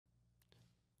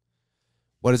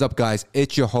What is up, guys?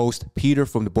 It's your host, Peter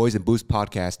from the Boys and Booze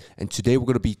podcast. And today we're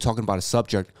going to be talking about a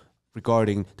subject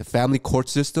regarding the family court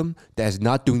system that is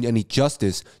not doing any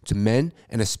justice to men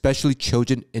and especially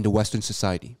children in the Western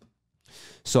society.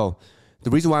 So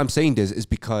the reason why I'm saying this is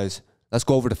because let's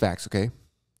go over the facts, okay?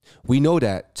 We know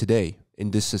that today in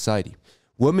this society,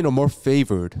 women are more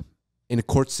favored in the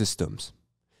court systems.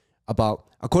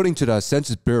 According to the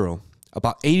Census Bureau,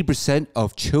 about 80%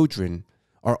 of children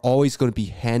are always going to be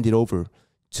handed over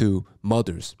to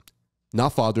mothers,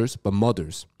 not fathers, but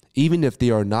mothers, even if they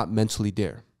are not mentally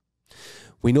there.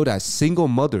 We know that single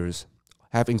mothers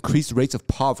have increased rates of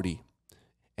poverty,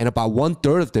 and about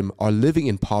 1/3 of them are living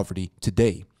in poverty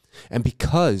today. And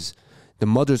because the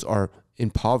mothers are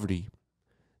in poverty,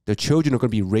 their children are going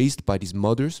to be raised by these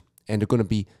mothers, and they're going to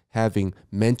be having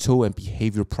mental and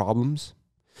behavioral problems.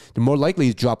 They're more likely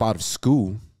to drop out of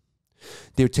school.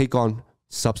 They take on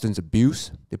substance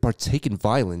abuse. They partake in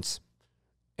violence.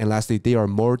 And lastly, they are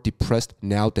more depressed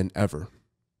now than ever.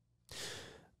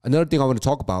 Another thing I want to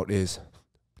talk about is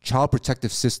child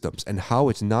protective systems and how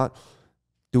it's not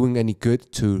doing any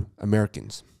good to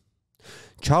Americans.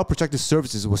 Child protective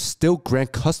services will still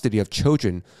grant custody of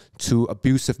children to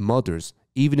abusive mothers,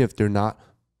 even if they're not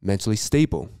mentally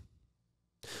stable.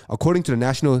 According to the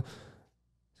National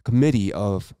Committee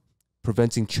of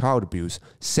Preventing Child Abuse,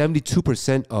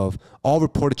 72% of all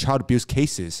reported child abuse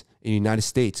cases in the United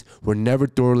States were never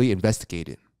thoroughly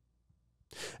investigated.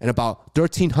 And about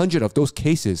 1,300 of those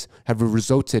cases have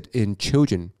resulted in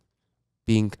children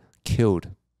being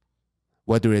killed,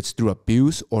 whether it's through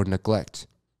abuse or neglect.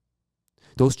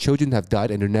 Those children have died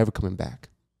and they're never coming back.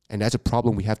 And that's a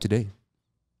problem we have today.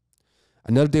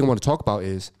 Another thing I want to talk about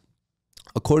is,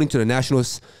 according to the National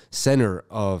Center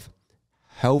of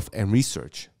Health and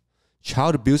Research,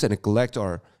 child abuse and neglect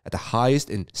are at the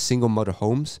highest in single mother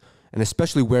homes, and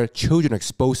especially where children are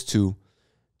exposed to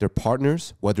their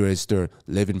partners, whether it's their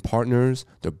live-in partners,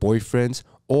 their boyfriends,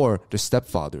 or their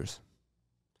stepfathers.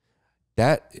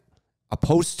 That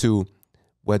opposed to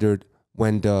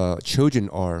when the children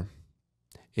are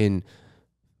in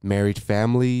married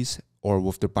families or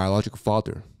with their biological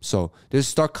father. So there's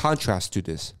a stark contrast to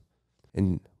this.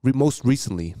 And most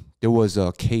recently, there was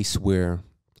a case where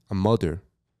a mother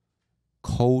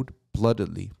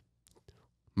cold-bloodedly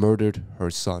murdered her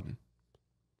son.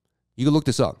 You can look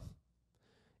this up.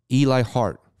 Eli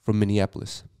Hart from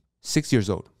Minneapolis, 6 years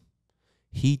old.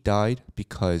 He died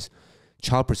because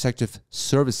child protective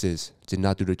services did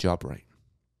not do their job right.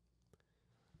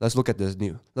 Let's look at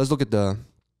the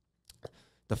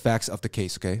facts of the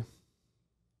case, okay?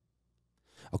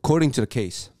 According to the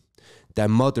case, that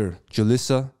mother,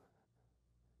 Julissa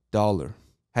Dollar,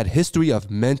 had a history of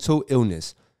mental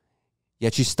illness,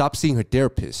 yet she stopped seeing her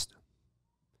therapist,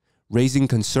 raising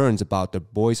concerns about the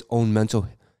boy's own mental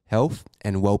health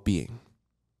and well-being.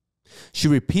 She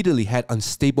repeatedly had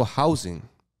unstable housing,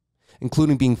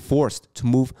 including being forced to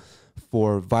move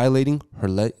for violating her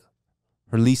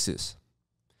leases.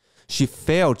 She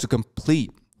failed to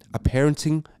complete a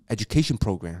parenting education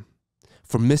program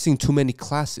for missing too many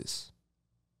classes.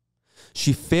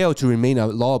 She failed to remain a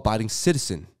law-abiding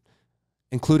citizen,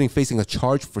 including facing a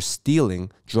charge for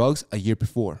stealing drugs a year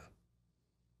before.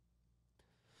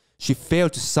 She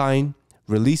failed to sign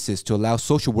releases to allow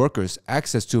social workers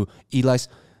access to Eli's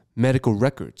medical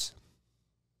records.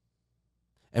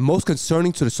 And most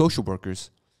concerning to the social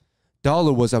workers,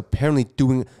 Dollar was apparently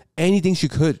doing anything she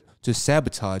could to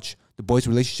sabotage the boy's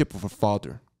relationship with her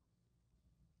father,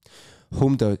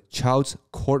 whom the child's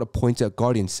court-appointed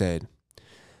guardian said,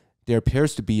 there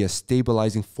appears to be a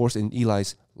stabilizing force in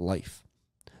Eli's life.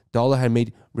 Dollar had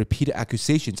made repeated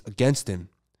accusations against him,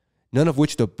 none of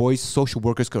which the boy's social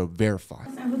workers could verify.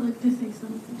 I would like to say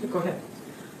something. Go ahead.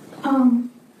 I'm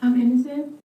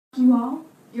innocent. You all,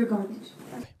 you're garbage.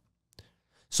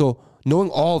 So knowing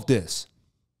all of this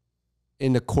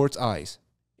in the court's eyes,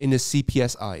 in the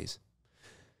CPS eyes,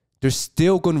 they're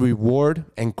still going to reward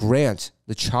and grant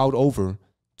the child over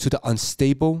to the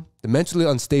mentally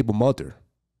unstable mother,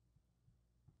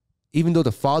 even though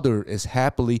the father is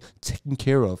happily taking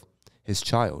care of his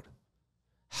child.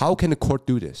 How can the court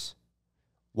do this?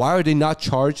 Why are they not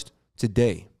charged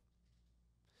today?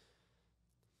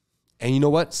 And you know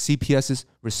what CPS's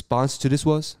response to this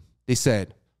was? They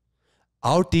said,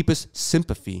 our deepest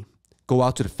sympathy go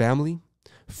out to the family,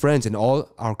 friends, and all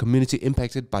our community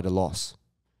impacted by the loss.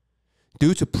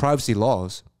 Due to privacy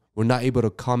laws, we're not able to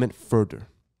comment further.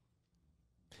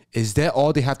 Is that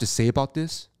all they have to say about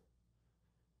this?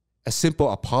 A simple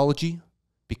apology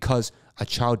because a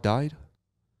child died?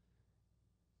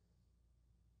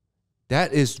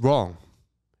 That is wrong.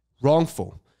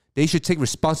 Wrongful. They should take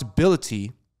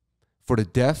responsibility for the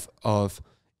death of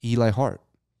Eli Hart?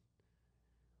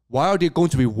 Why are they going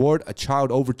to reward a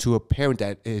child over to a parent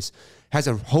that has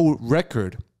a whole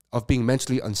record of being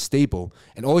mentally unstable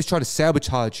and always trying to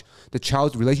sabotage the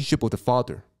child's relationship with the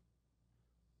father?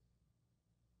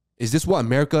 Is this what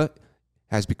America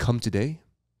has become today?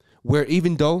 Where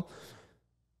even though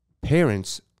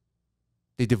parents,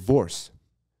 they divorce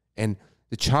and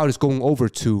the child is going over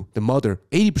to the mother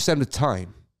 80% of the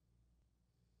time,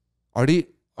 are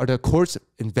the courts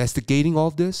investigating all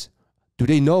of this? Do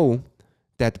they know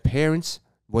that the parents,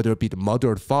 whether it be the mother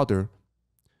or the father,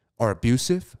 are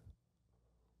abusive?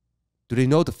 Do they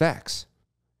know the facts?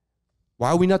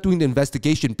 Why are we not doing the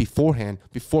investigation beforehand,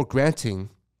 before granting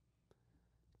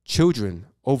children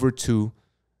over to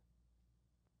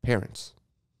parents?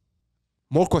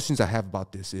 More questions I have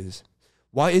about this is,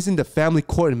 why isn't the family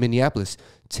court in Minneapolis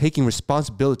taking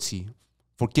responsibility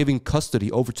for giving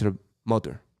custody over to the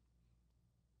mother?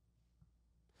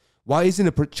 Why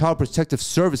isn't the Child Protective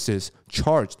Services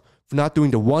charged for not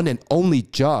doing the one and only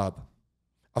job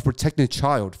of protecting the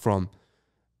child from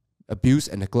abuse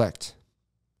and neglect?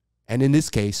 And in this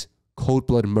case,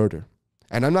 cold-blooded murder.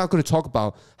 And I'm not going to talk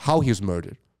about how he was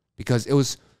murdered because it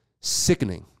was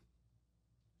sickening.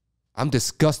 I'm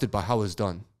disgusted by how it was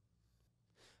done.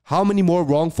 How many more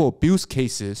wrongful abuse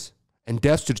cases and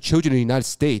deaths to the children in the United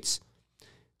States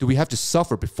do we have to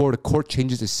suffer before the court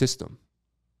changes its system?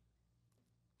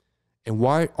 And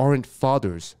why aren't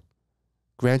fathers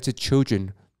granted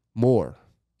children more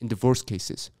in divorce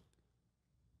cases?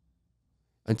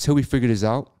 Until we figure this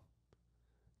out,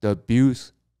 the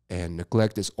abuse and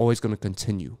neglect is always going to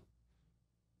continue.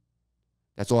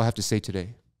 That's all I have to say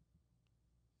today.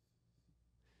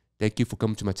 Thank you for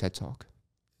coming to my TED Talk.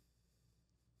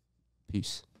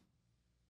 Peace.